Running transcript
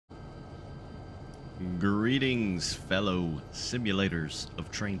Greetings, fellow simulators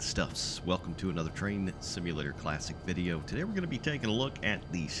of train stuffs. Welcome to another Train Simulator Classic video. Today we're going to be taking a look at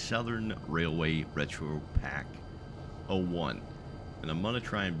the Southern Railway Retro Pack 01. And I'm going to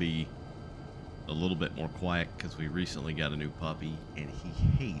try and be a little bit more quiet because we recently got a new puppy and he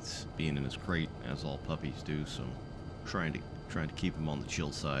hates being in his crate, as all puppies do. So I'm trying to keep him on the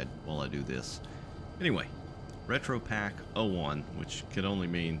chill side while I do this. Anyway, Retro Pack 01, which could only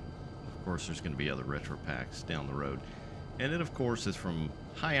mean, of course, there's going to be other retro packs down the road. And it, of course, is from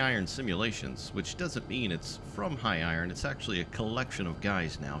High Iron Simulations, which doesn't mean it's from High Iron. It's actually a collection of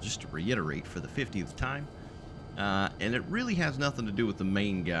guys now, just to reiterate for the 50th time. And it really has nothing to do with the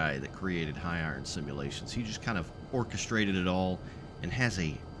main guy that created High Iron Simulations. He just kind of orchestrated it all and has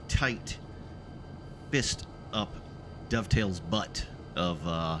a tight, fist-up, dovetails butt of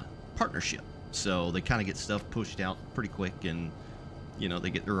partnership. So they kind of get stuff pushed out pretty quick, and you know,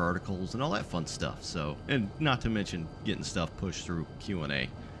 they get their articles and all that fun stuff. So, and not to mention getting stuff pushed through Q&A.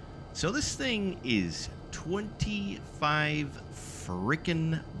 So this thing is $25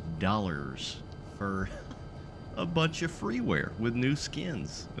 frickin' for a bunch of freeware with new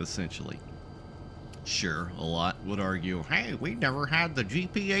skins, essentially. Sure, a lot would argue, hey, we never had the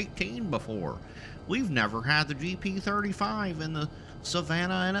GP18 before. We've never had the GP35 in the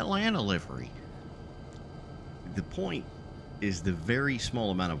Savannah and Atlanta livery. The point is the very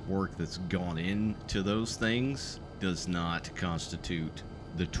small amount of work that's gone into those things does not constitute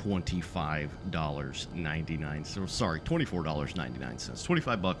the $25.99. Sorry, $24.99.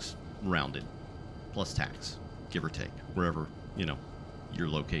 25 bucks rounded, plus tax, give or take, wherever, you know, your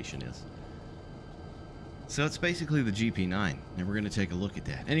location is. So it's basically the GP9, and we're going to take a look at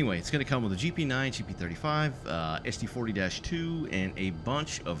that. Anyway, it's going to come with a GP9, GP35, SD40-2, and a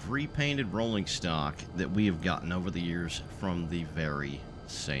bunch of repainted rolling stock that we have gotten over the years from the very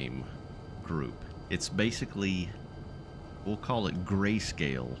same group. It's basically, we'll call it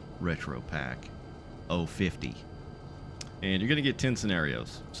Grayscale Retro Pack 050. And you're going to get 10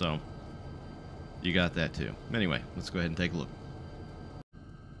 scenarios, so you got that too. Anyway, let's go ahead and take a look.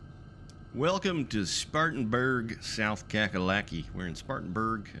 Welcome to Spartanburg, South Kakalaki. We're in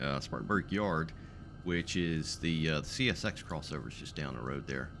Spartanburg, Spartanburg Yard, which is the CSX crossovers just down the road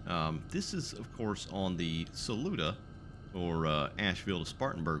there. This is, of course, on the Saluda, or Asheville to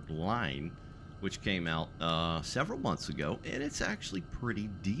Spartanburg line, which came out several months ago, and it's actually pretty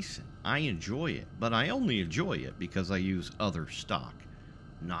decent. I enjoy it, but I only enjoy it because I use other stock,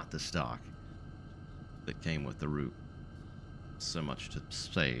 not the stock that came with the route. So much to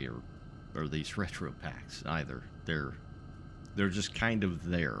say, or these retro packs either. They're just kind of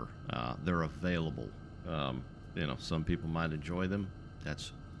there. They're available. You know, some people might enjoy them.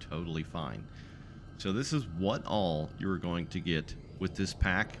 That's totally fine. So this is what all you're going to get with this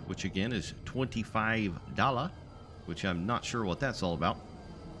pack, which again is $25, which I'm not sure what that's all about.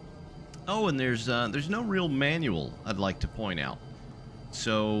 Oh, and there's no real manual, I'd like to point out.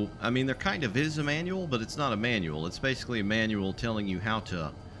 So, I mean, there kind of is a manual, but it's not a manual. It's basically a manual telling you how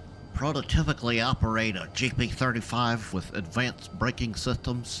to prototypically operate a GP35 with advanced braking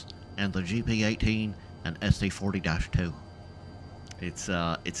systems and the GP18 and SD40-2.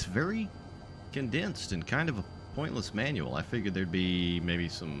 It's very condensed and kind of a pointless manual. I figured there'd be maybe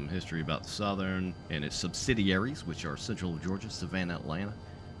some history about Southern and its subsidiaries, which are Central Georgia, Savannah, Atlanta,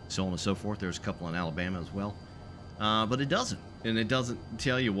 so on and so forth. There's a couple in Alabama as well. But it doesn't. And it doesn't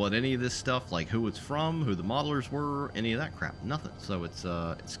tell you what any of this stuff, like who it's from, who the modelers were, any of that crap. Nothing. So it's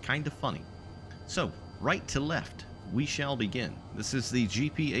kind of funny. So, right to left, we shall begin. This is the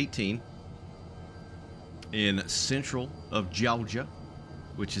GP18 in Central of Georgia,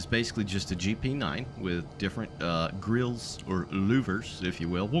 which is basically just a GP9 with different grills or louvers, if you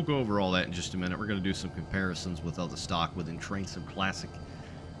will. We'll go over all that in just a minute. We're going to do some comparisons with other stock within Train Sim Classic.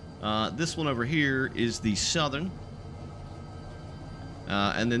 This one over here is the Southern.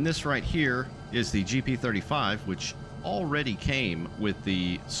 And then this right here is the GP35, which already came with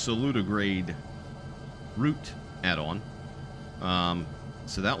the Saluda Grade route add-on.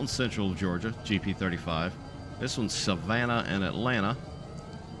 So that one's Central Georgia, GP35. This one's Savannah and Atlanta.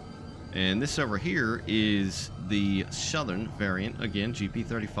 And this over here is the Southern variant, again,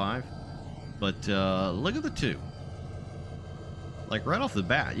 GP35. But look at the two. Like right off the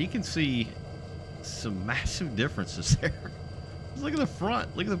bat, you can see some massive differences there. Just look at the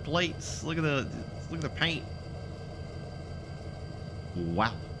front. Look at the plates. Look at the paint.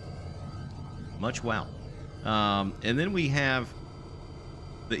 Wow. Much wow. And then we have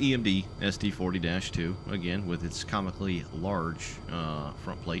the EMD SD40-2 again with its comically large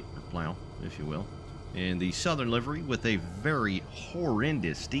front plate or plow, if you will, and the Southern livery with a very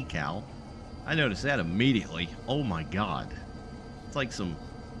horrendous decal I noticed that immediately. Oh my god. It's like some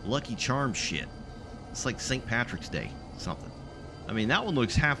Lucky Charm shit. It's like St. Patrick's Day, something. I mean, that one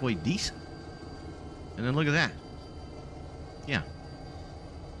looks halfway decent. And then look at that. Yeah.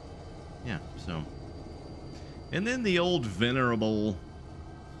 Yeah, so. And then the old venerable.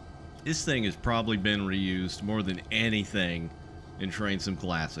 This thing has probably been reused more than anything in Train Sim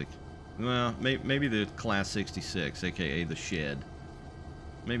Classic. Well, maybe the Class 66, aka the Shed.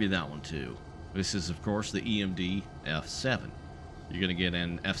 Maybe that one too. This is, of course, the EMD F7. You're going to get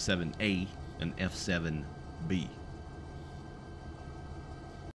an F7A and F7B.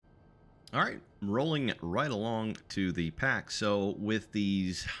 All right, rolling right along to the pack. So with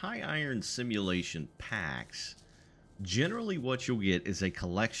these high iron simulation packs, generally what you'll get is a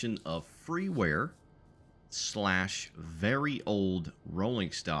collection of freeware / very old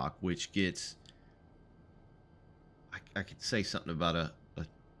rolling stock, which gets, I could say something about a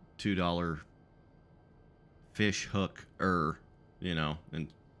 $2 fish hook, you know, and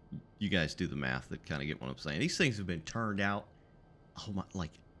you guys do the math that kind of get what I'm saying. These things have been turned out, oh my,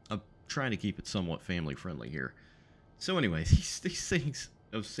 like, I'm trying to keep it somewhat family friendly here. So anyway, these things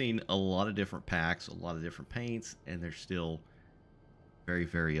have seen a lot of different packs, a lot of different paints, and they're still very,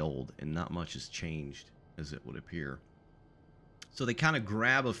 very old, and not much has changed, as it would appear. So they kind of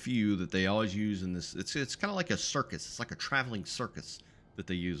grab a few that they always use in this. It's kind of like a circus. It's like a traveling circus that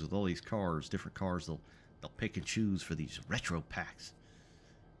they use with all these cars, different cars. They'll pick and choose for these retro packs.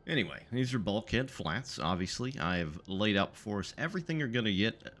 Anyway, these are bulkhead flats. Obviously, I have laid out for us everything you're going to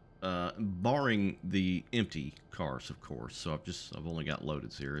get, barring the empty cars, of course. So I've only got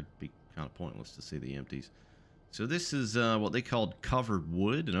loadeds here. It'd be kind of pointless to see the empties. So this is what they called covered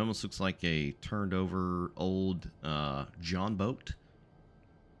wood. It almost looks like a turned over old John boat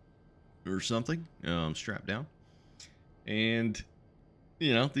or something, strapped down. And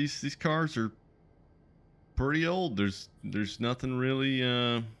you know, these cars are pretty old. There's nothing really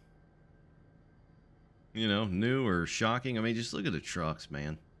you know, new or shocking. I mean, just look at the trucks,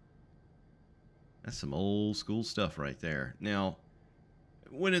 man. That's some old school stuff right there. Now,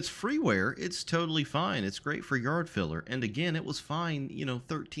 when it's freeware, it's totally fine. It's great for yard filler. And again, it was fine, you know,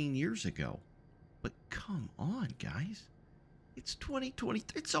 13 years ago. But come on, guys. It's 2020.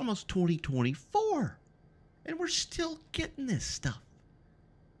 It's almost 2024. And we're still getting this stuff.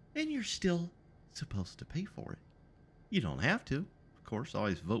 And you're still supposed to pay for it. You don't have to. Of course,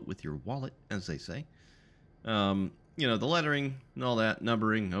 always vote with your wallet, as they say. You know, the lettering and all that,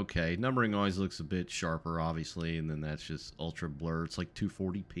 numbering, okay. Numbering always looks a bit sharper, obviously, and then that's just ultra blur. It's like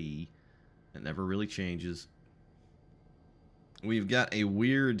 240p. It never really changes. We've got a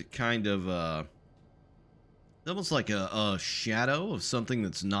weird kind of, almost like a shadow of something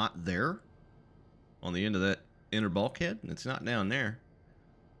that's not there on the end of that inner bulkhead. It's not down there.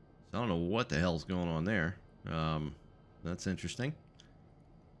 So I don't know what the hell's going on there. That's interesting.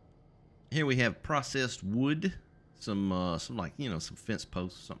 Here we have processed wood. Some like, you know, some fence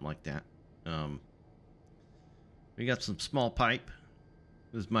posts, something like that. We got some small pipe.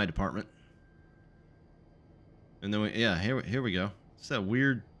 This is my department. And then yeah, here we go. It's that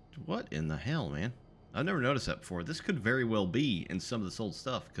weird, what in the hell, man? I've never noticed that before. This could very well be in some of this old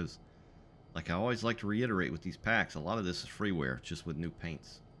stuff, because like I always like to reiterate with these packs, a lot of this is freeware, just with new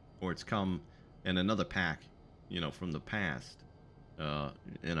paints. Or it's come in another pack, you know, from the past.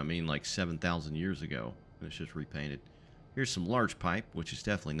 And I mean like 7,000 years ago. And it's just repainted. Here's some large pipe, which is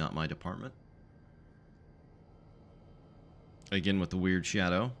definitely not my department. Again, with the weird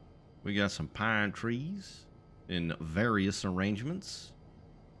shadow. We got some pine trees in various arrangements.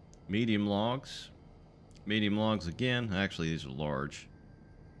 Medium logs. Medium logs again. Actually, these are large.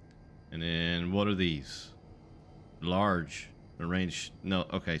 And then what are these? Large. Arranged. No,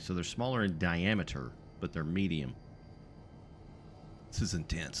 okay, so they're smaller in diameter, but they're medium. This is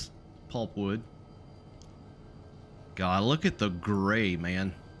intense. Pulpwood. God, look at the gray,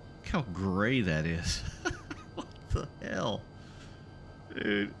 man. Look how gray that is. What the hell?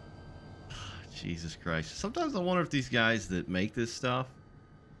 Dude. Jesus Christ. Sometimes I wonder if these guys that make this stuff,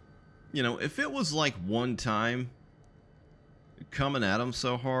 you know, if it was like one time, coming at them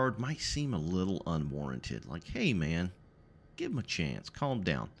so hard might seem a little unwarranted. Like, hey, man, give them a chance. Calm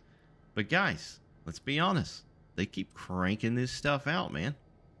down. But guys, let's be honest. They keep cranking this stuff out, man.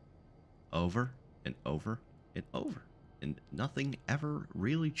 Over and over and over. And nothing ever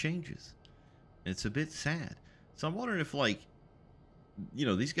really changes. It's a bit sad. So I'm wondering if, like, you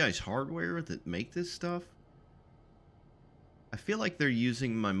know, these guys hardware that make this stuff, I feel like they're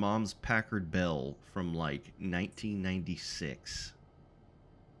using my mom's Packard Bell from like 1996.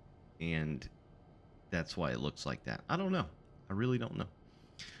 And that's why it looks like that. I don't know. I really don't know.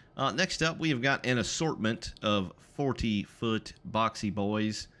 Next up, we have got an assortment of 40-foot boxy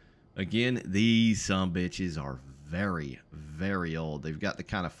boys. Again, these sumbitches are very, very old. They've got the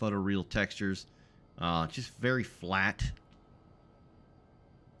kind of photoreal textures. Just very flat.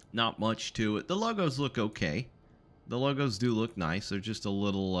 Not much to it. The logos look okay. The logos do look nice. They're just a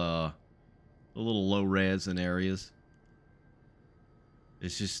little low res in areas.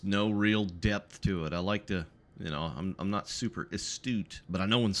 It's just no real depth to it. I like to, you know, I'm not super astute, but I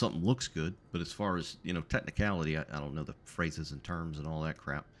know when something looks good. But as far as, you know, technicality, I don't know the phrases and terms and all that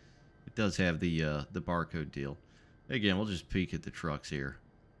crap. It does have the barcode deal. Again, we'll just peek at the trucks here.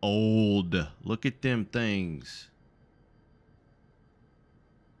 Old. Look at them things.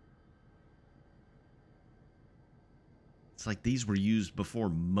 It's like these were used before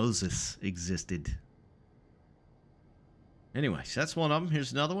Moses existed. Anyways, that's one of them.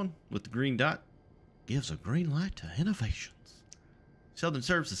 Here's another one with the green dot. Gives a green light to innovations. Southern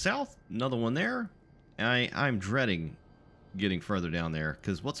serves the South. Another one there. I'm dreading getting further down there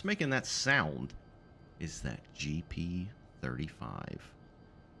because what's making that sound is that GP35.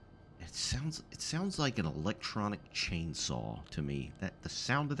 It sounds like an electronic chainsaw to me. The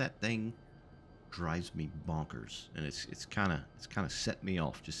sound of that thing drives me bonkers, and it's kind of set me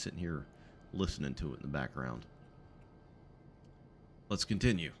off just sitting here listening to it in the background. Let's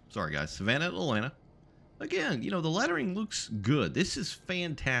continue. Sorry guys. Savannah, Atlanta. Again, you know, the lettering looks good. This is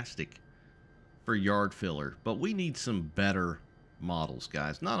fantastic for yard filler, but we need some better models,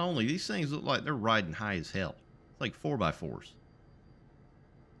 guys. Not only these things look like they're riding high as hell. It's like 4x4s.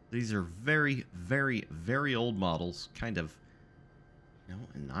 These are very, very, very old models, kind of. You know,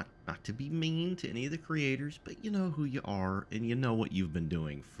 and not to be mean to any of the creators, but you know who you are, and you know what you've been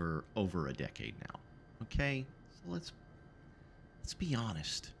doing for over a decade now. Okay? So let's be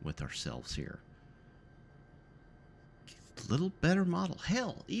honest with ourselves here. A little better model.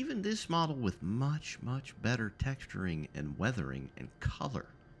 Hell, even this model with much, much better texturing and weathering and color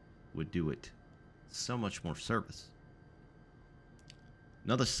would do it so much more service.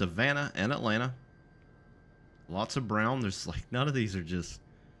 Another Savannah and Atlanta. Lots of brown. There's like none of these are just.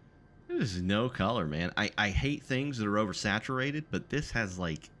 There's no color, man. I hate things that are oversaturated, but this has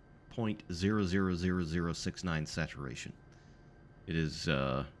like 0.000069 saturation. It is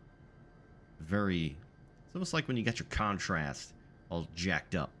very. It's almost like when you got your contrast all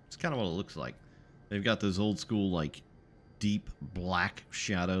jacked up. It's kind of what it looks like. They've got those old school like deep black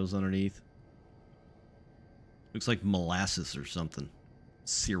shadows underneath. Looks like molasses or something.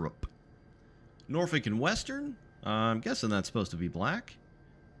 Syrup. Norfolk and Western. I'm guessing that's supposed to be black.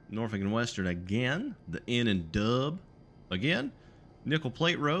 Norfolk and Western again. The N and Dub again. Nickel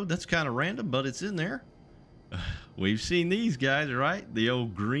Plate Road. That's kind of random, but it's in there. We've seen these guys, right? The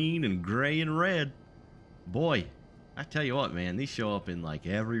old green and gray and red. Boy, I tell you what, man. These show up in like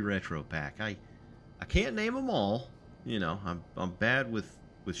every retro pack. I can't name them all. You know, I'm bad with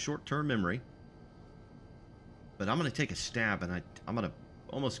short-term memory. But I'm gonna take a stab, and I'm gonna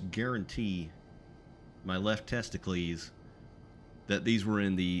almost guarantee my left testicles that these were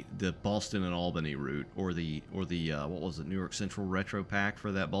in the Boston and Albany route, or the what was it, New York Central retro pack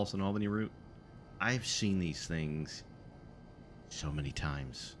for that Boston Albany route. I've seen these things so many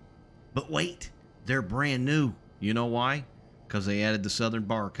times. But wait, they're brand new. You know why? Because they added the Southern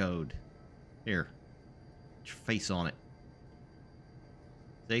barcode. Here, put your face on it.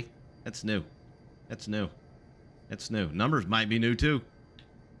 See, that's new. That's new. That's new. Numbers might be new too.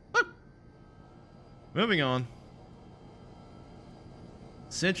 Moving on.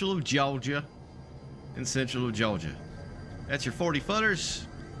 Central of Georgia and Central of Georgia. That's your 40 footers.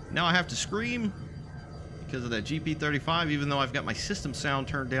 Now I have to scream because of that GP35, even though I've got my system sound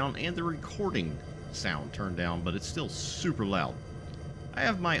turned down and the recording sound turned down, but it's still super loud. I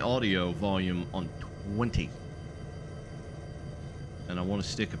have my audio volume on 20. And I want to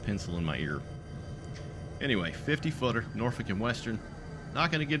stick a pencil in my ear. Anyway, 50 footer, Norfolk and Western.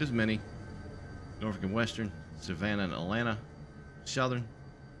 Not going to get as many. Norfolk and Western, Savannah and Atlanta, Southern,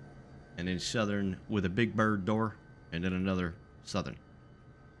 and then Southern with a big bird door, and then another Southern.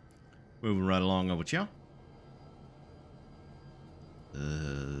 Moving right along over y'all.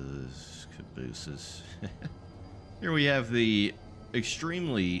 Cabooses. Here we have the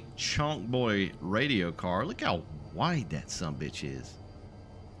extremely chonk boy radio car. Look how wide that sumbitch is.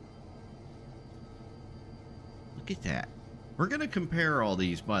 Look at that. We're going to compare all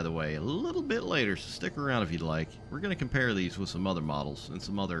these, by the way, a little bit later, so stick around if you'd like. We're going to compare these with some other models and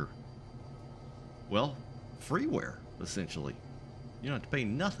some other, well, freeware, essentially. You don't have to pay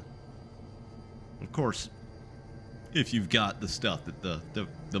nothing. Of course, if you've got the stuff that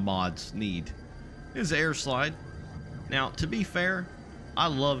the mods need. Is air slide. Now, to be fair, I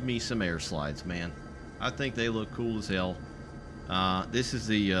love me some air slides, man. I think they look cool as hell. This is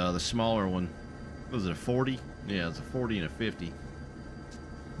the smaller one. Was it a 40? Yeah, it's a 40 and a 50.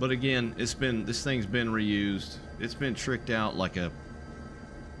 But again, this thing's been reused. It's been tricked out like a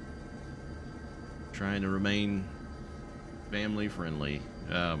trying to remain family friendly.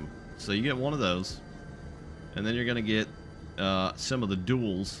 So you get one of those, and then you're gonna get some of the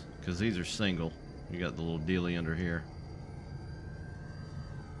duals, because these are single. You got the little dealie under here,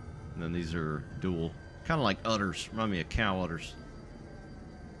 and then these are dual, kind of like udders. Remind me of cow udders.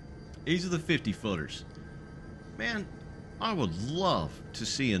 These are the 50 footers. Man, I would love to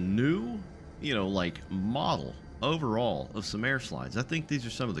see a new, you know, like model overall of some air slides. I think these are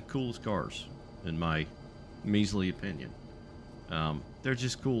some of the coolest cars, in my measly opinion. They're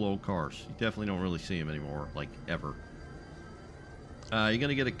just cool old cars. You definitely don't really see them anymore, like ever. You're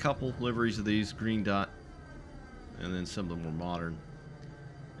gonna get a couple liveries of these, green dot, and then some of them more modern.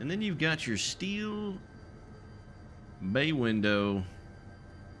 And then you've got your steel bay window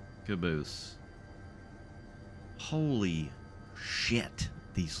caboose. Holy shit,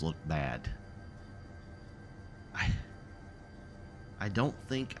 these look bad. I don't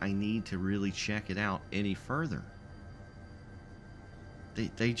think I need to really check it out any further.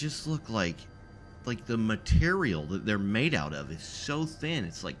 They just look like the material that they're made out of is so thin.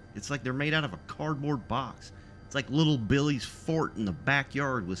 It's like they're made out of a cardboard box. It's like little Billy's fort in the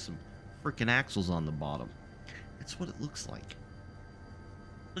backyard with some freaking axles on the bottom. That's what it looks like.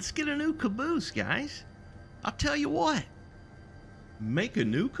 Let's get a new caboose, guys. I'll tell you what. Make a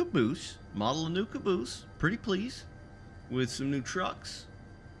new caboose, model a new caboose, pretty please, with some new trucks,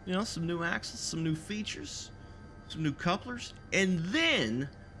 you know, some new axles, some new features, some new couplers, and then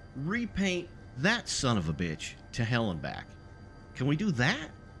repaint that son of a bitch to hell and back. Can we do that?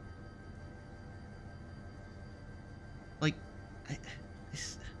 Like, I'm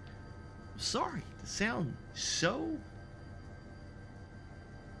sorry to sound so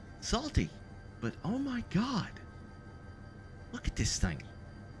salty, but oh my God, look at this thing.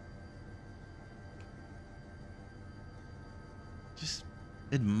 Just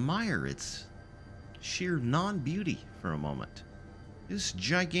admire its sheer non-beauty for a moment. This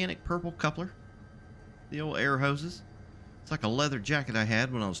gigantic purple coupler, the old air hoses. It's like a leather jacket I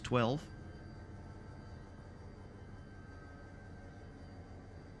had when I was 12.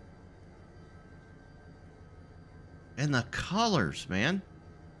 And the colors, man.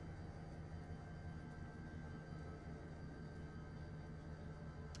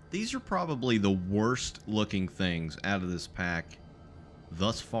 These are probably the worst looking things out of this pack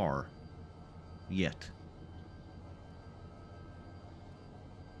thus far yet.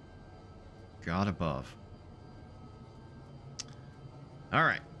 God above. All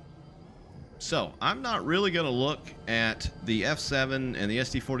right. So, I'm not really going to look at the F7 and the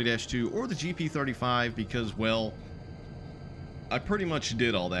SD40-2 or the GP35 because, well, I pretty much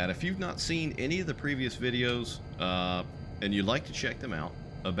did all that. If you've not seen any of the previous videos and you'd like to check them out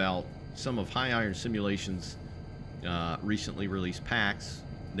about some of High Iron Simulation's recently released packs,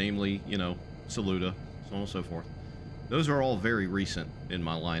 namely, you know, Saluda, so on and so forth, those are all very recent in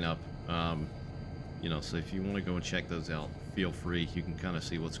my lineup. You know, so if you want to go and check those out, feel free. You can kind of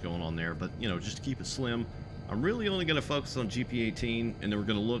see what's going on there. But, you know, just to keep it slim, I'm really only going to focus on GP18, and then we're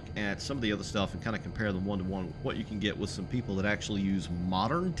going to look at some of the other stuff and kind of compare them one-to-one with what you can get with some people that actually use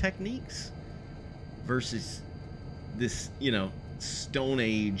modern techniques versus this, you know, Stone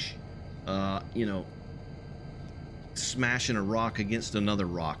Age, you know, smashing a rock against another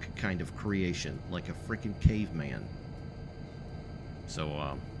rock kind of creation, like a freaking caveman. So,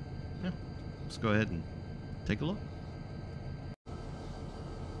 yeah, let's go ahead and take a look.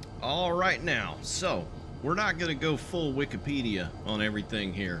 All right now, so we're not going to go full Wikipedia on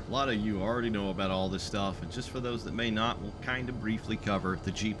everything here. A lot of you already know about all this stuff, and just for those that may not, we'll kind of briefly cover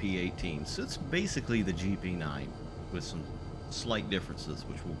the GP18. So it's basically the GP9 with some slight differences,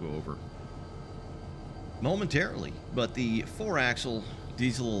 which we'll go over momentarily. But the 4-axle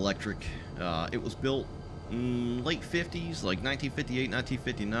diesel electric, it was built late 50s, like 1958,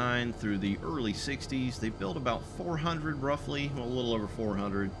 1959 through the early 60s. They built about 400 roughly, well, a little over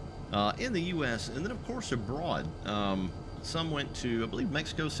 400 in the US, and then of course abroad. Some went to, I believe,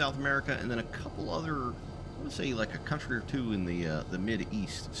 Mexico, South America, and then a couple other, I would say like a country or two in the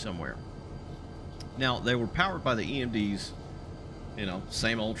Mid-East somewhere. Now, they were powered by the EMDs, you know,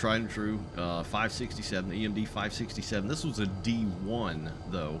 same old tried and true 567, the EMD 567. This was a D1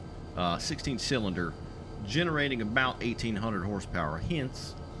 though, 16-cylinder, generating about 1,800 horsepower,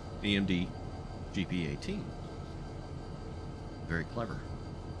 hence EMD GP18. Very clever.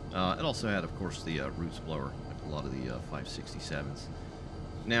 It also had, of course, the roots blower, like a lot of the 567s.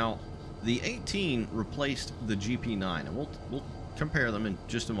 Now, the 18 replaced the GP9, and we'll compare them in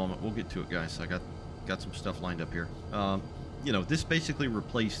just a moment. We'll get to it, guys. I got some stuff lined up here. You know, this basically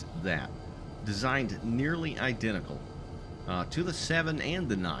replaced that, designed nearly identical to the 7 and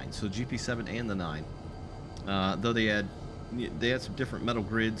the 9, so GP7 and the 9. Though they had some different metal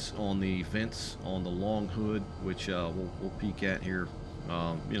grids on the vents on the long hood, which we'll peek at here.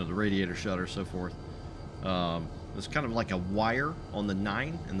 You know, the radiator shutter, so forth. It's kind of like a wire on the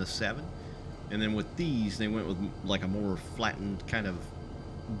 9 and the 7, and then with these they went with like a more flattened kind of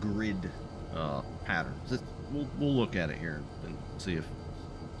grid pattern. We'll look at it here and see if,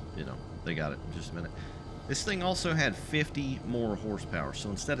 you know, they got it in just a minute. This thing also had 50 more horsepower, so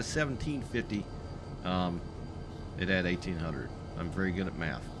instead of 1750, it had 1800. I'm very good at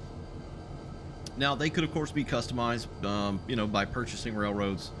math. Now, they could of course be customized, you know, by purchasing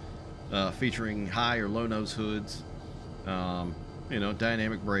railroads featuring high or low nose hoods, you know,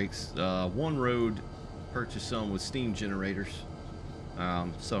 dynamic brakes. One road purchased some with steam generators,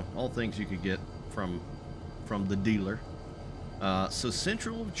 so all things you could get from the dealer. So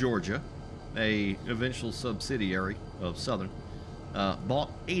Central of Georgia, a eventual subsidiary of Southern,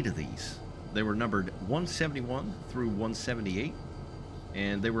 bought 8 of these. They were numbered 171 through 178,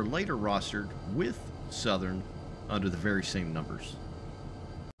 and they were later rostered with Southern under the very same numbers.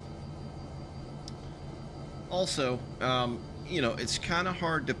 Also, you know, it's kind of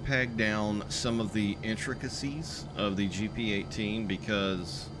hard to peg down some of the intricacies of the GP18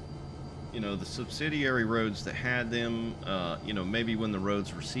 because, you know, the subsidiary roads that had them, you know, maybe when the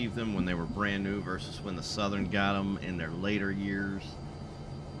roads received them when they were brand new versus when the Southern got them in their later years,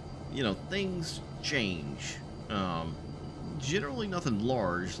 you know, things change. Generally nothing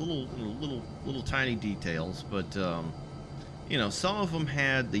large, little tiny details, but you know, some of them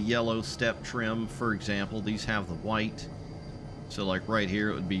had the yellow step trim, for example. These have the white, so like right here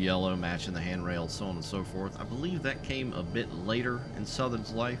it would be yellow matching the handrail, so on and so forth. I believe that came a bit later in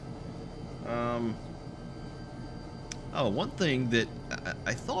Southern's life. Oh, one thing that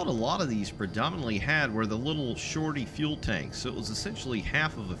I thought a lot of these predominantly had were the little shorty fuel tanks. So it was essentially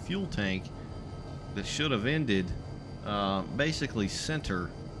half of a fuel tank that should have ended basically center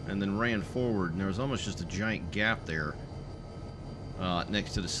and then ran forward, and there was almost just a giant gap there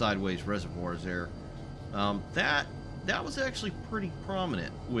next to the sideways reservoirs there. That was actually pretty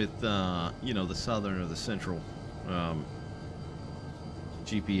prominent with you know, the Southern or the Central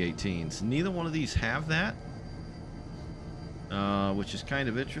GP18s. Neither one of these have that, which is kind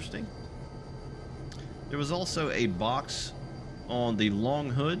of interesting. There was also a box on the long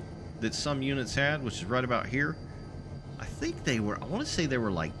hood that some units had, which is right about here. I think they were, I want to say they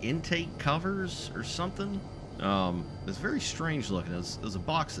were like intake covers or something. It's very strange looking. It was a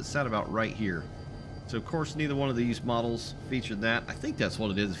box that sat about right here. So of course neither one of these models featured that. I think that's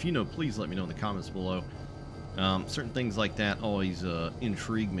what it is. If you know, please let me know in the comments below. Certain things like that always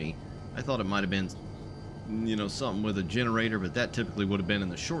intrigue me. I thought it might have been, you know, something with a generator, but that typically would have been in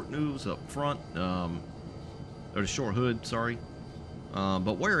the short nose up front, or the short hood, sorry.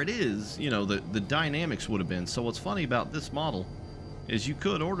 But where it is, you know, the dynamics would have been. So what's funny about this model is you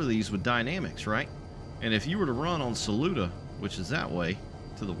could order these with dynamics, right? And if you were to run on Saluda, which is that way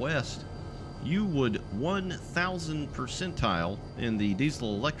to the west, you would 1,000 percentile in the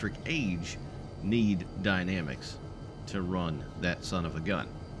diesel electric age need dynamics to run that son of a gun.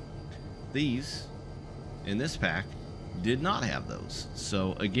 These in this pack did not have those,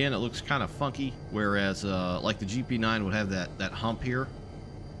 so again it looks kind of funky, whereas like the GP9 would have that hump here.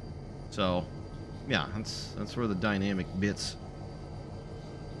 So yeah, that's where the dynamic bits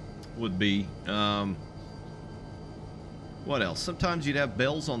would be. What else? Sometimes you'd have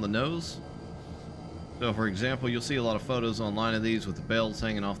bells on the nose. So for example, you'll see a lot of photos online of these with the bells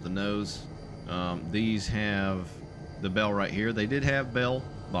hanging off the nose. These have the bell right here. They did have bell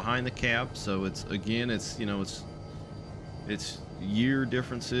behind the cab, so it's, again, it's, you know, it's year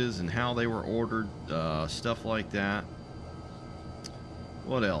differences and how they were ordered, stuff like that.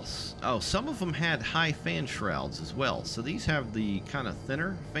 What else? Oh, some of them had high fan shrouds as well. So these have the kind of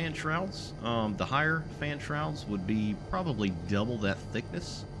thinner fan shrouds. The higher fan shrouds would be probably double that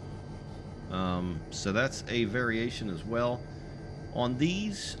thickness. So that's a variation as well. On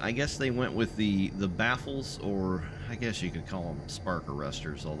these, I guess they went with the baffles, or I guess you could call them spark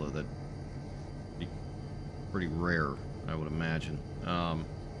arresters, although that'd be pretty rare, I would imagine.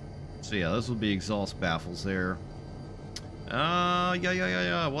 So yeah, those would be exhaust baffles there.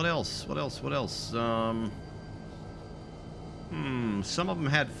 Yeah. What else? Some of them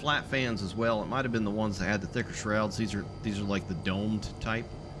had flat fans as well. It might have been the ones that had the thicker shrouds. These are like the domed type.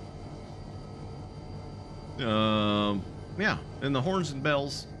 Yeah, and the horns and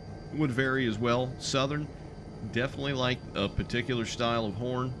bells would vary as well. Southern, definitely like a particular style of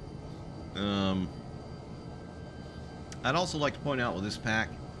horn. I'd also like to point out with this pack,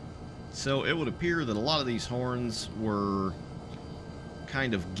 so it would appear that a lot of these horns were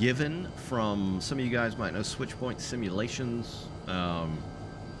kind of given from, some of you guys might know, Switchpoint Simulations,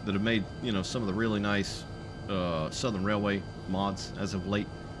 that have made, you know, some of the really nice Southern Railway mods as of late.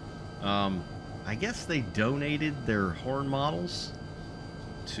 I guess they donated their horn models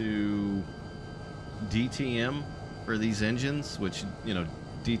to DTM for these engines, which, you know,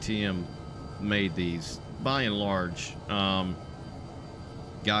 DTM made these by and large.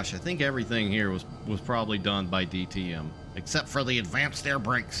 Gosh, I think everything here was probably done by DTM, except for the advanced air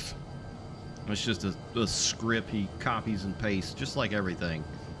brakes. It's just a script he copies and pastes, just like everything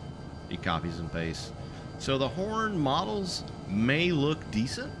he copies and pastes. So the horn models may look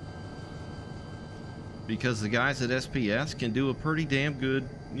decent, because the guys at SPS can do a pretty damn good,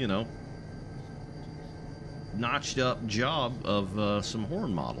 you know, notched up job of some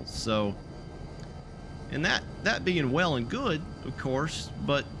horn models. So, and that being well and good, of course,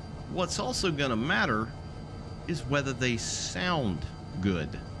 but what's also going to matter is whether they sound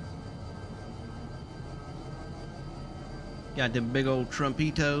good. Got them big old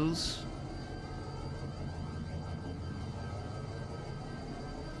trumpetos.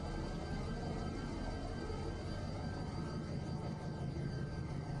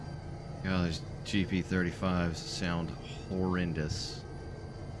 God, these GP35s sound horrendous.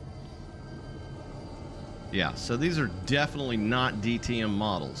 Yeah, so these are definitely not DTM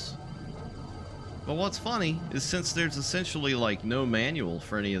models. But what's funny is, since there's essentially like no manual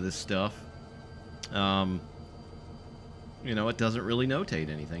for any of this stuff, you know, it doesn't really notate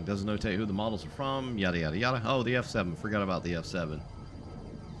anything. Doesn't notate who the models are from, yada yada yada. Oh, the F7. Forgot about the F7.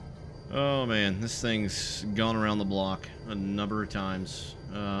 Oh man, this thing's gone around the block a number of times.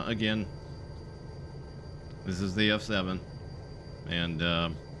 Again, this is the F7, and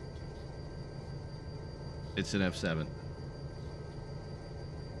it's an F7.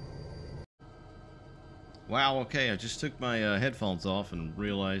 Wow, okay, I just took my headphones off and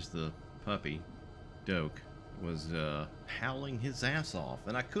realized the puppy, Doke, was howling his ass off,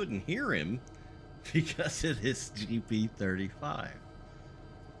 and I couldn't hear him because of this GP35.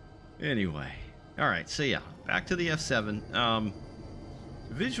 Anyway, alright, so yeah, back to the F7.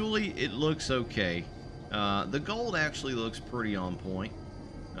 Visually, it looks okay. The gold actually looks pretty on point.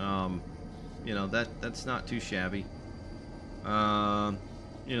 You know, that's not too shabby.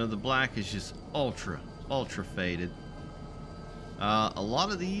 You know, the black is just ultra faded. A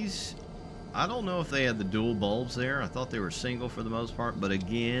lot of these, I don't know if they had the dual bulbs there. I thought they were single for the most part, but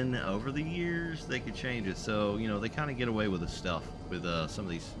again, over the years, they could change it. So, you know, they kind of get away with this stuff with some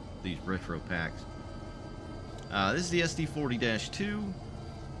of these retro packs. This is the SD40-2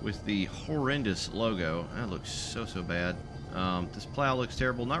 with the horrendous logo. That looks so bad. This plow looks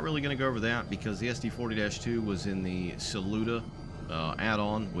terrible. Not really going to go over that because the SD40-2 was in the Saluda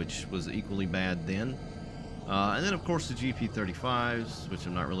add-on, which was equally bad then. And then, of course, the GP35s, which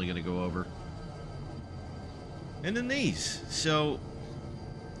I'm not really going to go over. And then these. So,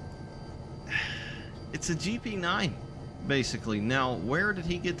 it's a GP9, basically. Now, where did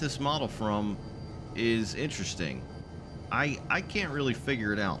he get this model from is interesting. I can't really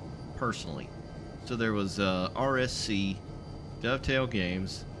figure it out, personally. So there was RSC, Dovetail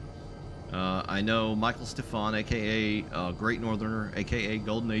Games. I know Michael Stefan, a.k.a. Great Northerner, a.k.a.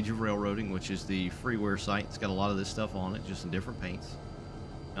 Golden Age of Railroading, which is the freeware site. It's got a lot of this stuff on it, just in different paints.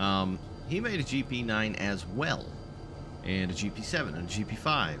 He made a GP9 as well, and a GP7, and a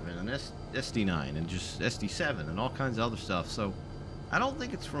GP5, and an SD9, and just SD7, and all kinds of other stuff. So I don't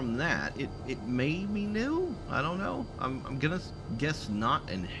think it's from that. It may be new. I don't know. I'm gonna guess not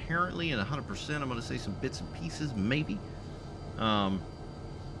inherently and 100%. I'm gonna say some bits and pieces, maybe.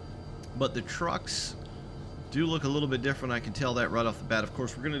 But the trucks do look a little bit different. I can tell that right off the bat. Of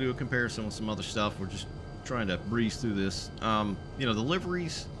course, we're gonna do a comparison with some other stuff. We're just trying to breeze through this. You know, the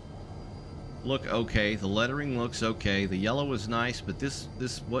liveries look okay. The lettering looks okay. The yellow is nice, but this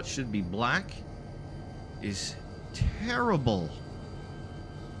what should be black is terrible.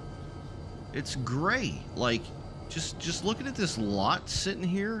 It's gray. Like, just looking at this lot sitting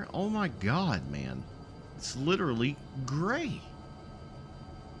here, oh my god, man. It's literally gray.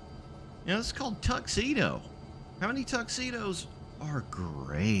 You know, it's called tuxedo. How many tuxedos are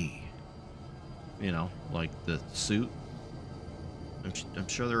gray? You know, like the suit. I'm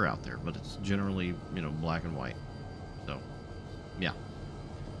sure they're out there, but it's generally, you know, black and white. So, yeah.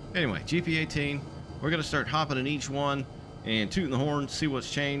 Anyway, GP18. We're going to start hopping in each one and tooting the horn, see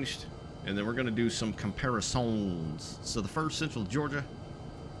what's changed. and then we're going to do some comparisons. So the first, Central Georgia,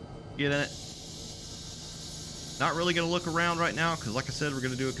 get in it. Not really going to look around right now because, like I said, we're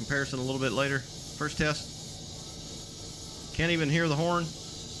going to do a comparison a little bit later. First test. Can't even hear the horn.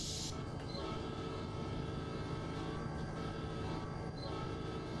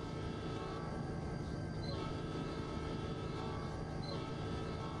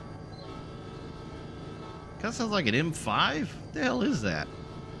 That sounds like an M5? What the hell is that?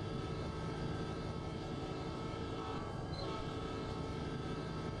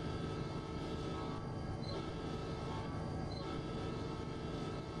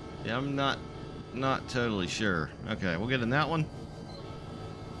 Yeah, I'm not totally sure. Okay, we'll get in that one.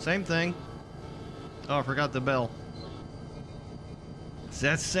 Same thing. Oh, I forgot the bell. It's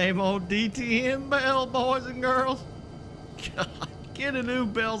that same old DTM bell, boys and girls. God, get a new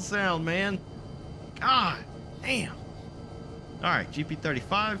bell sound, man. God damn. Alright,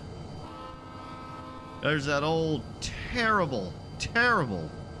 GP35. There's that old terrible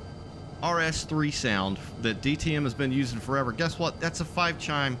RS3 sound that DTM has been using forever. Guess what? That's a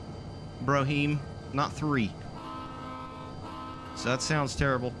 5-chime, Broheem, not 3. So that sounds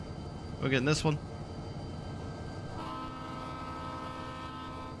terrible. We're getting this one.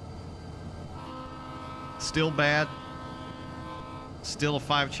 Still bad. Still a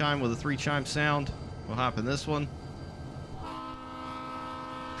 5-chime with a 3-chime sound. We'll hop in this one.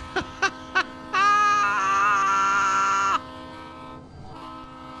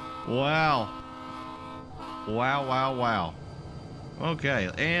 Wow. Wow, wow, wow. Okay,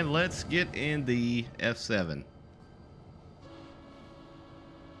 and let's get in the F7.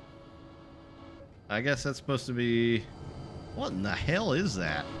 I guess that's supposed to be... What in the hell is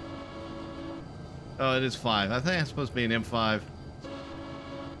that? Oh, it is 5. I think it's supposed to be an M5.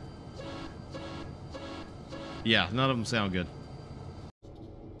 Yeah, none of them sound good.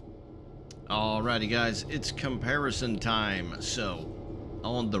 Alrighty, guys, it's comparison time. So,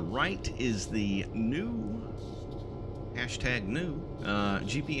 on the right is the new, hashtag new,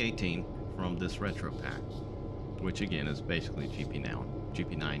 GP18 from this retro pack, which again is basically GP9,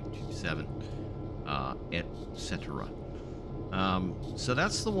 GP7, etc. So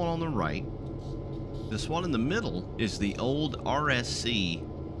that's the one on the right. This one in the middle is the old RSC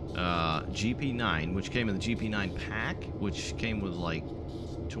GP9, which came in the GP9 pack, which came with like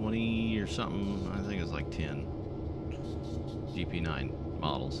 20 or something. I think it was like 10 GP9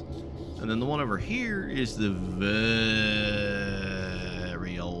 models. And then the one over here is the very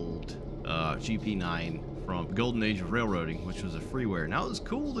old GP9 from Golden Age of Railroading, which was a freeware. Now, it was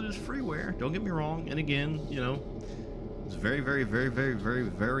cool that it's freeware, don't get me wrong. And again, you know, it's very, very, very, very, very,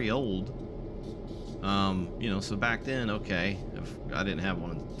 very old. You know, so back then, okay, I didn't have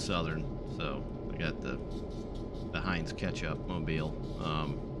one in Southern, so I got the Heinz ketchup mobile.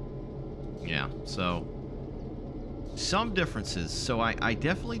 Yeah, so some differences. So I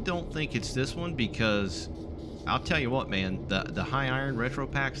definitely don't think it's this one, because I'll tell you what, man, the high iron retro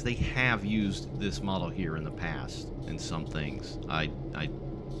packs, they have used this model here in the past in some things. I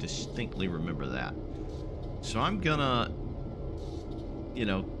distinctly remember that. So I'm gonna, you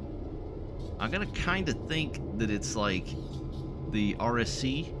know, I'm gonna kind of think that it's like the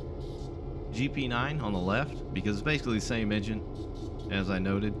RSC GP9 on the left, because it's basically the same engine as I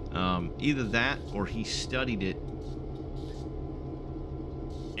noted. Either that, or he studied it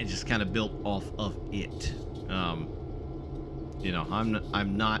and just kind of built off of it. You know,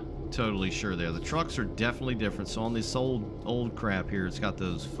 I'm not totally sure there. The trucks are definitely different. So on this old crap here, it's got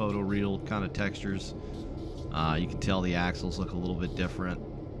those photoreal kind of textures. You can tell the axles look a little bit different.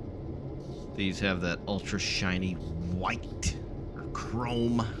 These have that ultra shiny white or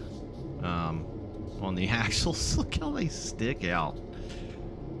chrome on the axles. Look how they stick out.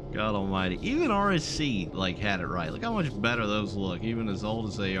 God almighty. Even RSC like had it right. Look how much better those look, even as old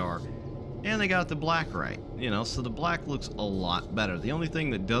as they are. And they got the black right, you know, so the black looks a lot better. The only thing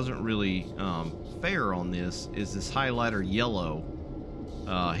that doesn't really fare on this is this highlighter yellow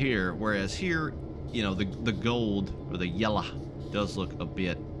here, whereas here, you know, the gold or the yellow does look a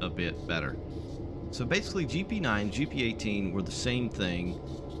bit better. So basically GP9, GP18 were the same thing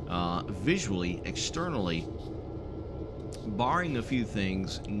visually, externally, barring a few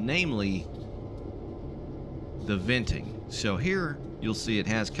things, namely the venting. So here you'll see it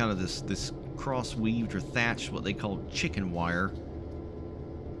has kind of this cross-weaved or thatched, what they call chicken wire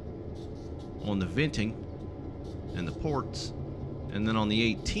on the venting and the ports, and then on the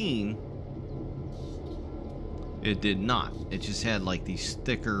 18 it did not. It just had like these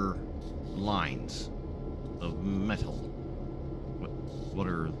thicker lines of metal. What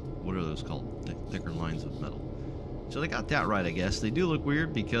are those called? Thicker lines of metal. So they got that right, I guess. They do look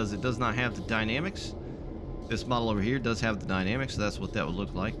weird because it does not have the dynamics. This model over here does have the dynamics, so that's what that would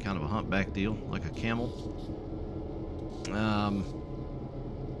look like. Kind of a humpback deal, like a camel.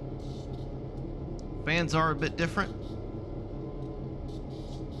 Fans are a bit different.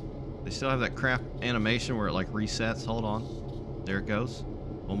 They still have that crap animation where it like resets. Hold on. There it goes.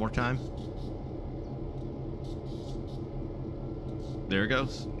 One more time. There it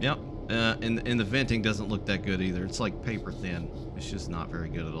goes. Yep. And the venting doesn't look that good either. It's like paper thin. It's just not very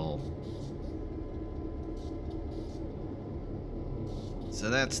good at all. So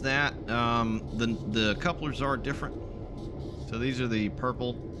that's that. The couplers are different. So these are the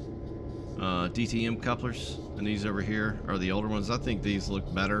purple DTM couplers, and these over here are the older ones. I think these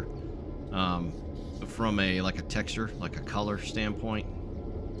look better from a texture, like a color standpoint.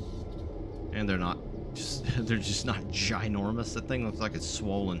 And they're not just they're just not ginormous. That thing looks like it's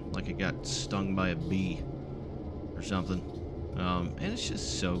swollen, like it got stung by a bee or something. And it's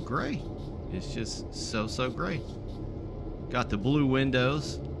just so gray. It's just so gray. Got the blue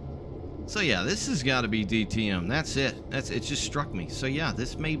windows. So yeah, this has got to be DTM. That's it. It just struck me. So yeah,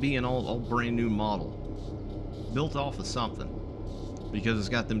 this may be an old brand new model built off of something, because it's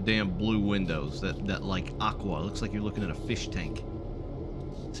got them damn blue windows that like aqua. It looks like you're looking at a fish tank.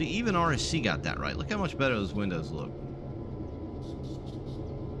 See, even RSC got that right. Look how much better those windows look.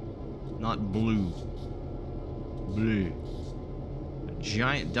 Not blue. Blue. A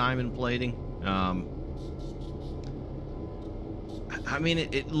giant diamond plating. I mean,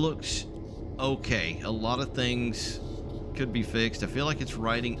 it looks okay. A lot of things could be fixed. I feel like it's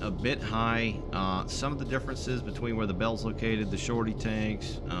riding a bit high. Some of the differences between where the bell's located, the shorty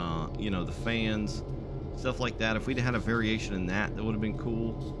tanks, you know, the fans, stuff like that. If we'd had a variation in that, that would have been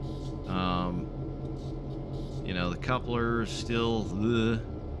cool. You know, the coupler is still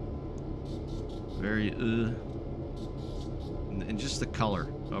very and just the color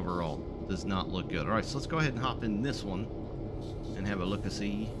overall does not look good. All right, so let's go ahead and hop in this one and have a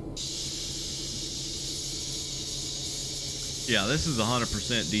look-a-see. Yeah, this is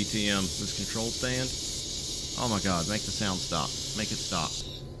 100% DTM, this control stand. Oh my god, make the sound stop. Make it stop.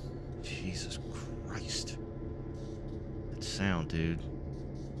 Jesus Christ. That sound, dude.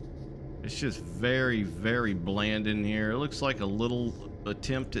 It's just very, very bland in here. It looks like a little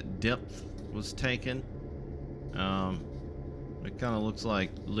attempt at depth was taken. It kind of looks like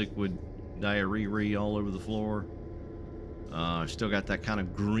liquid diarrhea all over the floor. Still got that kind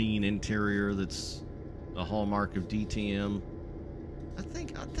of green interior that's a hallmark of DTM. I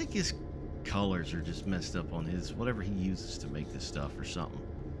think his colors are just messed up on his whatever he uses to make this stuff or something.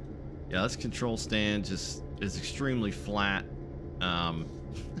 Yeah, this control stand just is extremely flat.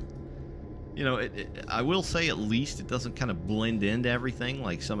 You know, I will say at least it doesn't kind of blend into everything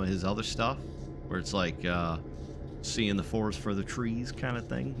like some of his other stuff, where it's like seeing the forest for the trees kind of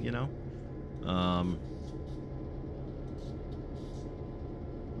thing, you know.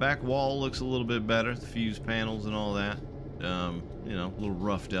 Back wall looks a little bit better, the fuse panels and all that. You know, a little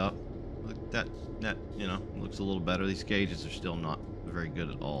roughed up. That you know, looks a little better. These gauges are still not very good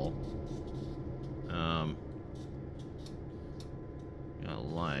at all. Got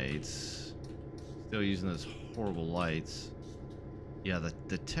lights. Still using those horrible lights. Yeah,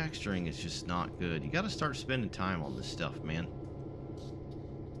 the texturing is just not good. You got to start spending time on this stuff, man.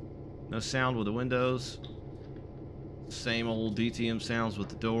 No sound with the windows. Same old DTM sounds with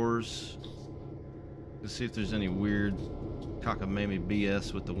the doors. Let's see if there's any weird cockamamie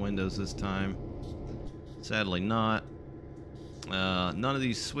BS with the windows this time. Sadly not. None of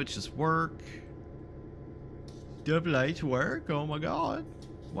these switches work. Double H work? Oh my god.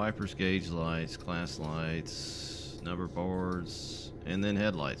 Wipers, gauge lights, class lights, number boards, and then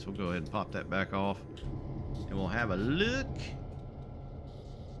headlights. We'll go ahead and pop that back off and we'll have a look.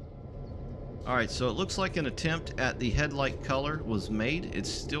 Alright, so it looks like an attempt at the headlight color was made.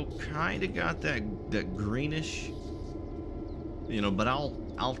 It's still kind of got that greenish, you know, but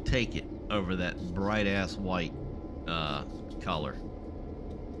I'll take it over that bright ass white color.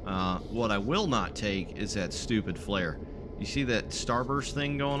 What I will not take is that stupid flare. You see that starburst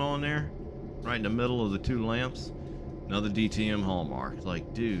thing going on there? Right in the middle of the two lamps? Another DTM hallmark.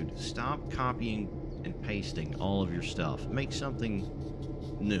 Like, dude, stop copying and pasting all of your stuff. Make something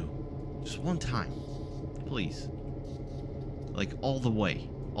new. Just one time. Please. Like, all the way.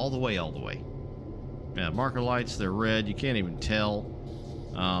 All the way, all the way. Yeah, marker lights, they're red. You can't even tell.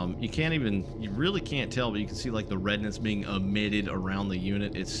 You really can't tell, but you can see like the redness being emitted around the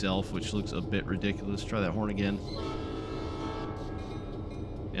unit itself, which looks a bit ridiculous. Try that horn again.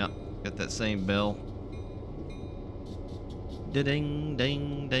 Yep, got that same bell. Ding,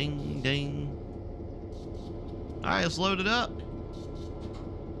 ding, ding, ding. Alright, let's load it up.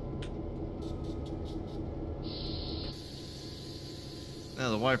 Now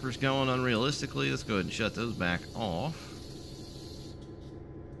the wiper's going unrealistically. Let's go ahead and shut those back off.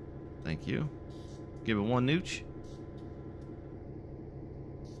 Thank you. Give it one nooch.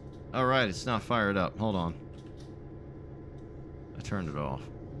 Alright, it's not fired up. Hold on. I turned it off.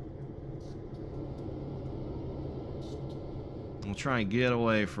 We'll try and get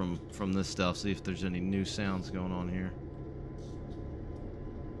away from this stuff, see if there's any new sounds going on here.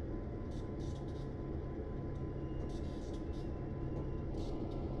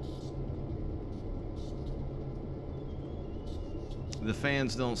 The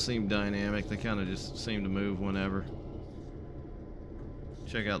fans don't seem dynamic, they kind of just seem to move whenever.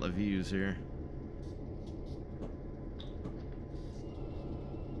 Check out the views here.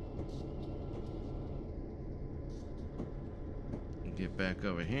 Get back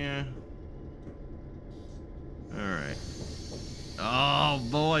over here. Alright. Oh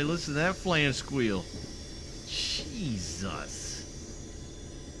boy, listen to that flange squeal. Jesus.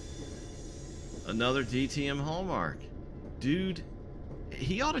 Another DTM hallmark. Dude,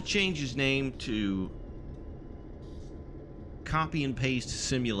 he ought to change his name to Copy and Paste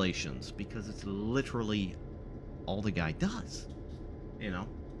Simulations, because it's literally all the guy does. You know?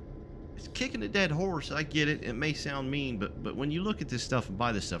 It's kicking a dead horse. I get it. It may sound mean, but when you look at this stuff and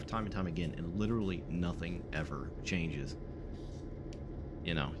buy this stuff time and time again, and literally nothing ever changes,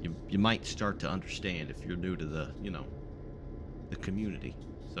 you know, you might start to understand if you're new to the, you know, the community,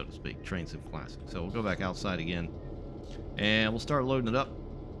 so to speak. Train Sim Classic. So we'll go back outside again, and we'll start loading it up.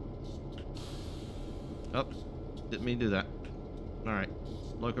 Oh, didn't mean to do that. All right,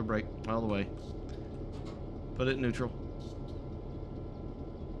 local brake all the way. Put it in neutral.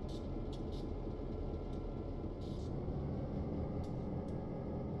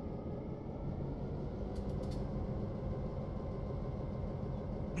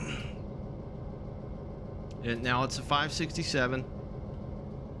 And now it's a 567.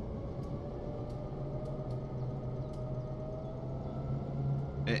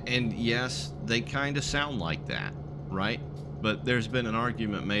 And yes, they kind of sound like that, right? But there's been an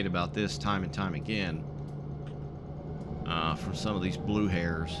argument made about this time and time again from some of these blue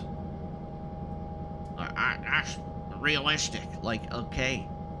hairs. That's realistic. Like, okay,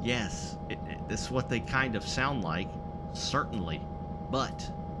 yes, it's what they kind of sound like, certainly. But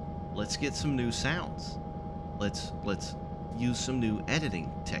let's get some new sounds. Let's use some new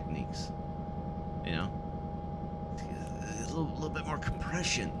editing techniques. You know, a little bit more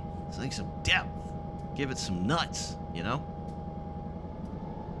compression, some depth. Give it some nuts. You know.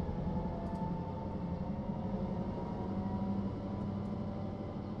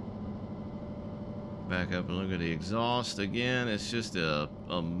 Back up and look at the exhaust again. It's just a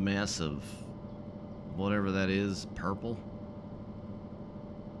mess of whatever that is, purple.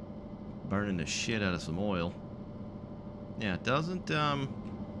 Burning the shit out of some oil. Yeah, it doesn't,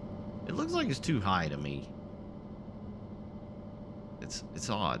 it looks like it's too high to me. It's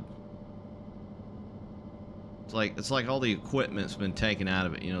odd. It's like all the equipment's been taken out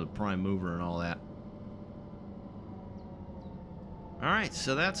of it, you know, the prime mover and all that. Alright,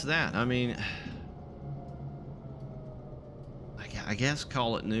 so that's that. I mean, I guess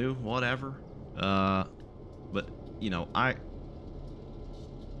call it new, whatever. But, you know,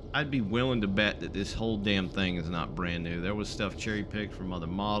 I'd be willing to bet that this whole damn thing is not brand new. There was stuff cherry-picked from other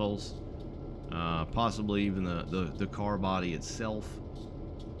models, possibly even the car body itself.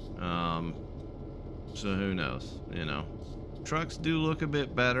 So who knows, you know. Trucks do look a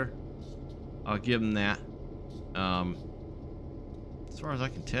bit better. I'll give them that. As far as I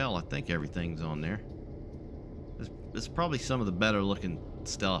can tell, I think everything's on there. It's probably some of the better looking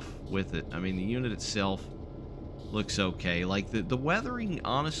stuff with it. I mean, the unit itself looks okay. Like the weathering,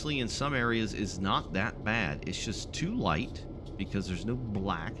 honestly, in some areas is not that bad. It's just too light because there's no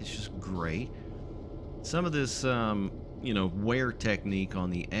black. It's just gray. Some of this, you know, wear technique on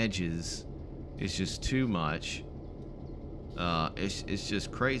the edges is just too much. It's just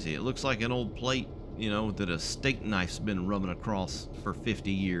crazy. It looks like an old plate, you know, that a steak knife's been rubbing across for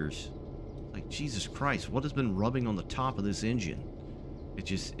 50 years. Like, Jesus Christ, what has been rubbing on the top of this engine?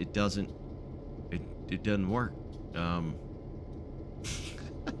 It doesn't work.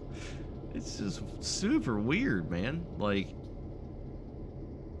 It's just super weird, man. Like,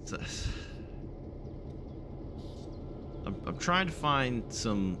 I'm trying to find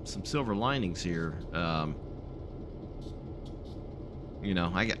some silver linings here. You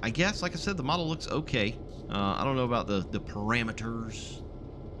know, I guess, like I said, the model looks okay. I don't know about the parameters,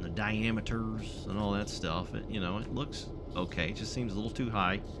 and the diameters, and all that stuff. You know, it looks okay. It just seems a little too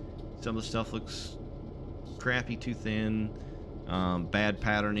high. Some of the stuff looks crappy, too thin, bad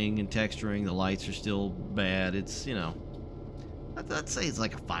patterning and texturing. The lights are still bad. It's, you know, I'd say it's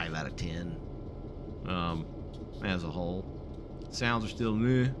like a 5 out of 10 as a whole. Sounds are still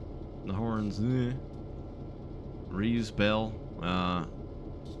meh. The horns, meh. Reused bell.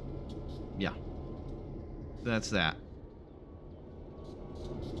 Yeah. That's that.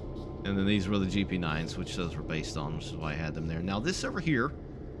 And then these were the GP9s, which those were based on, which is why I had them there. Now this over here,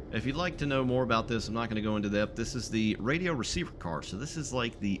 if you'd like to know more about this, I'm not going to go into depth. This is the radio receiver card. So this is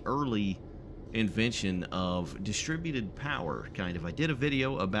like the early invention of distributed power, kind of. I did a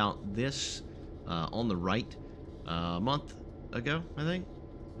video about this on the right a month ago, I think,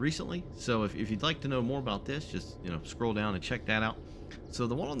 recently. So if you'd like to know more about this, just, you know, scroll down and check that out. So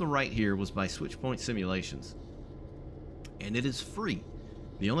the one on the right here was by Switchpoint Simulations, and it is free.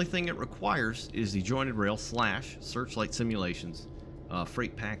 The only thing it requires is the jointed rail / Searchlight Simulations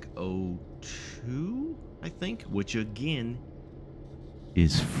Freight Pack 02, I think, which again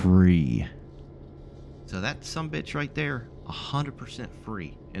is free. So that sumbitch right there, 100%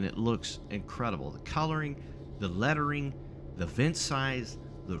 free, and it looks incredible. The coloring, the lettering, the vent size,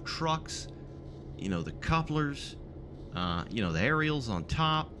 the trucks, you know, the couplers, you know, the aerials on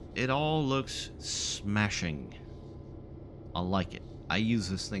top. It all looks smashing. I like it. I use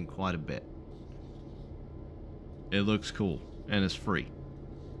this thing quite a bit. It looks cool, and it's free.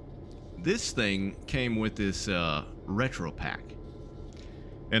 This thing came with this retro pack,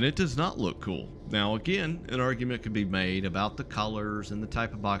 and it does not look cool. Now again, an argument could be made about the colors and the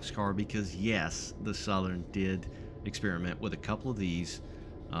type of boxcar, because yes, the Southern did experiment with a couple of these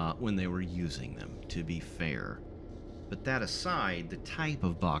when they were using them, to be fair. But that aside, the type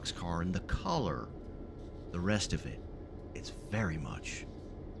of boxcar and the color, the rest of it, it's very much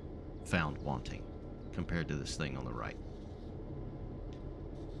found wanting compared to this thing on the right.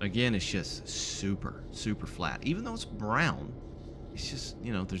 Again, it's just super, super flat. Even though it's brown, it's just,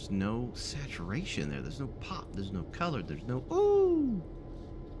 you know, there's no saturation there. There's no pop. There's no color. There's no, ooh,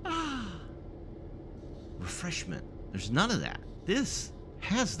 ah, refreshment. There's none of that. This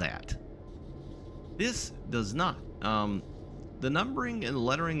has that. This does not. The numbering and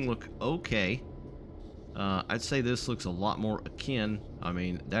lettering look okay. I'd say this looks a lot more akin. I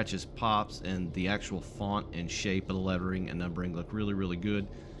mean, that just pops, and the actual font and shape of the lettering and numbering look really, really good.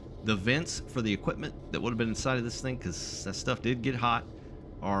 The vents for the equipment that would have been inside of this thing, because that stuff did get hot,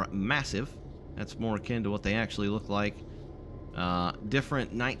 are massive. That's more akin to what they actually look like.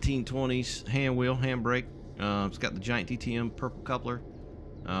 Different 1920s hand wheel, handbrake. It's got the giant DTM purple coupler.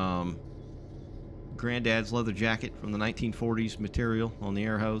 Granddad's leather jacket from the 1940s material on the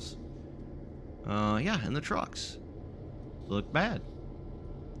air hose. Yeah, and the trucks look bad,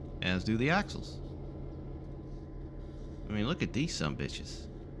 as do the axles. I mean, look at these sumbitches.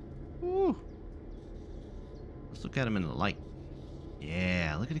 Woo. Let's look at them in the light.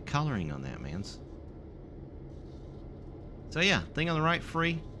 Yeah, look at the coloring on that, mans. So yeah, thing on the right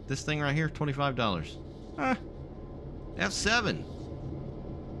free. This thing right here, $25. F7.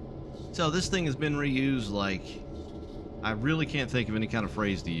 So this thing has been reused like, I really can't think of any kind of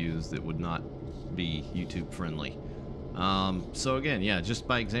phrase to use that would not be YouTube friendly. So again, yeah, just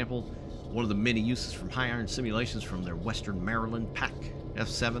by example, one of the many uses from High Iron Simulations from their Western Maryland pack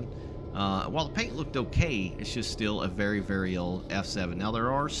F7. While the paint looked okay, it's just still a very, very old F7. Now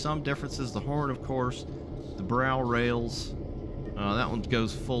there are some differences. The horn, of course, the brow rails, that one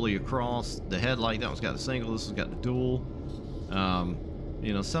goes fully across. The headlight, that one's got the single, this one's got the dual.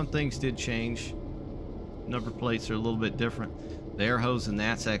 You know, some things did change. Number plates are a little bit different. The air hose and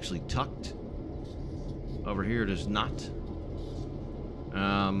that's actually tucked. Over here it is not.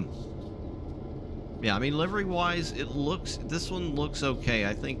 Yeah, I mean, livery wise, it looks, this one looks okay.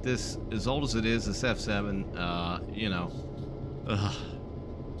 I think this, as old as it is, this F7, you know,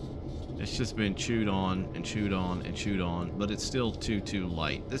 it's just been chewed on and chewed on and chewed on, but it's still too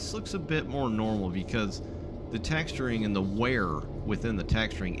light. This looks a bit more normal because the texturing and the wear within the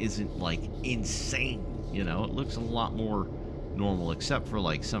texturing isn't like insane. You know, it looks a lot more normal, except for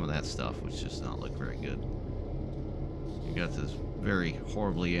like some of that stuff, which does not look very good. You got this very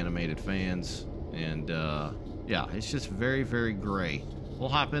horribly animated fans, and yeah, it's just very, very gray. We'll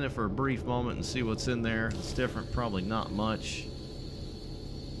hop in it for a brief moment and see what's in there. It's different, probably not much.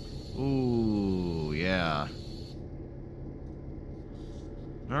 Ooh, yeah.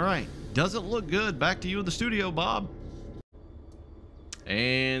 All right, doesn't look good. Back to you in the studio, Bob.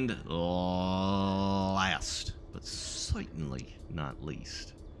 And last, but certainly not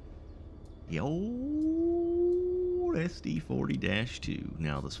least, the old SD40-2.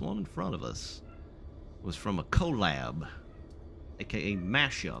 Now, this one in front of us was from a collab, aka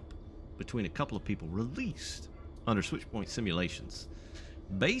mashup, between a couple of people released under Switchpoint Simulations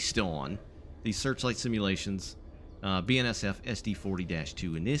based on these Searchlight Simulations BNSF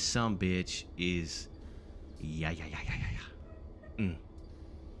SD40-2, and this sumbitch is yeah.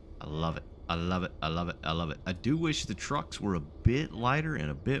 I love it. I love it. I love it. I love it. I do wish the trucks were a bit lighter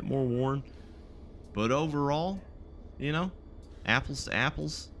and a bit more worn, but overall, you know, apples to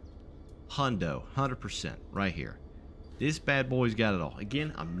apples, hundo, 100% right here. This bad boy's got it all.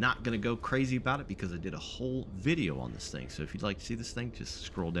 Again, I'm not going to go crazy about it because I did a whole video on this thing. So if you'd like to see this thing, just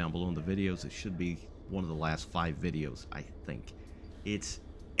scroll down below in the videos. It should be one of the last 5 videos, I think. It's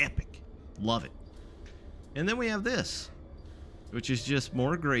epic. Love it. And then we have this, which is just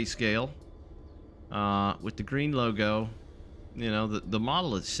more grayscale with the green logo. You know, the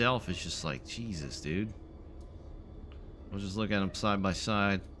model itself is just like, Jesus, dude. We'll just look at them side by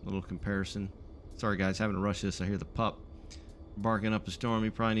side. A little comparison. Sorry, guys, having to rush this. I hear the pup barking up a storm. He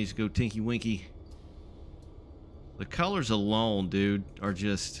probably needs to go tinky winky. The colors alone, dude, are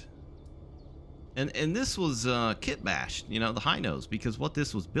just... And this was kit bashed, you know, the high nose, because what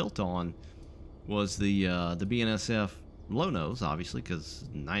this was built on was the BNSF low nose, obviously, because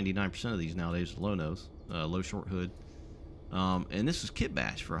 99% of these nowadays are low nose, low short hood. And this was kit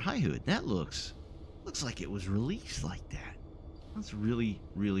bashed for a high hood. That looks like it was released like that. That's really,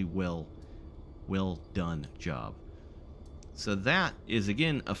 really well done job. So that is,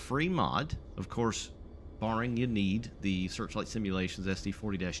 again, a free mod, of course, barring you need the Searchlight Simulations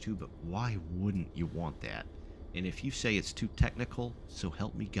SD40-2, but why wouldn't you want that? And if you say it's too technical, so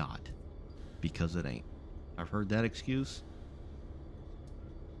help me God, because it ain't. I've heard that excuse,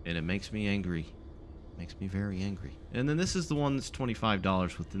 and it makes me angry. Makes me very angry. And then this is the one that's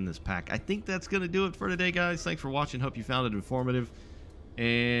 $25 within this pack. I think that's going to do it for today, guys. Thanks for watching. Hope you found it informative.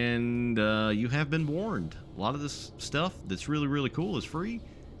 And you have been warned. A lot of this stuff that's really, really cool is free.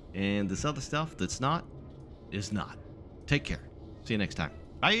 And this other stuff that's not is not. Take care. See you next time.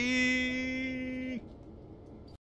 Bye.